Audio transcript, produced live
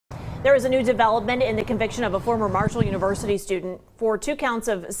There is a new development in the conviction of a former Marshall University student for 2 counts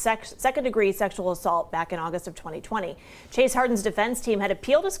of second-degree sexual assault back in August of 2020. Chase Hardin's defense team had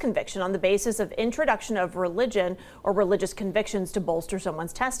appealed his conviction on the basis of introduction of religion or religious convictions to bolster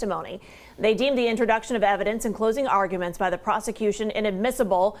someone's testimony. They deemed the introduction of evidence and closing arguments by the prosecution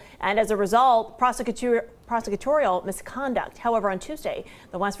inadmissible, and as a result, prosecutorial misconduct. However, on Tuesday,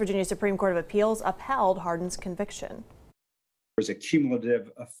 the West Virginia Supreme Court of Appeals upheld Hardin's conviction. There's a cumulative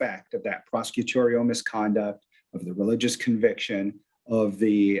effect of that prosecutorial misconduct, of the religious conviction, of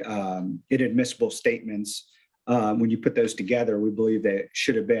the inadmissible statements. When you put those together, we believe that it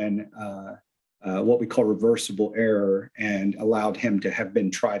should have been what we call reversible error and allowed him to have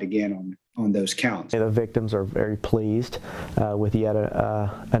been tried again on those counts. The victims are very pleased with yet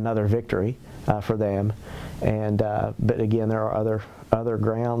another victory for them, and but again, there are other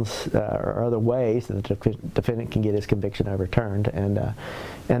grounds or other ways that the defendant can get his conviction overturned, and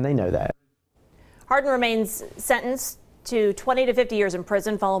they know that. Hardin remains sentenced to 20 to 50 years in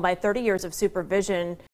prison, followed by 30 years of supervision.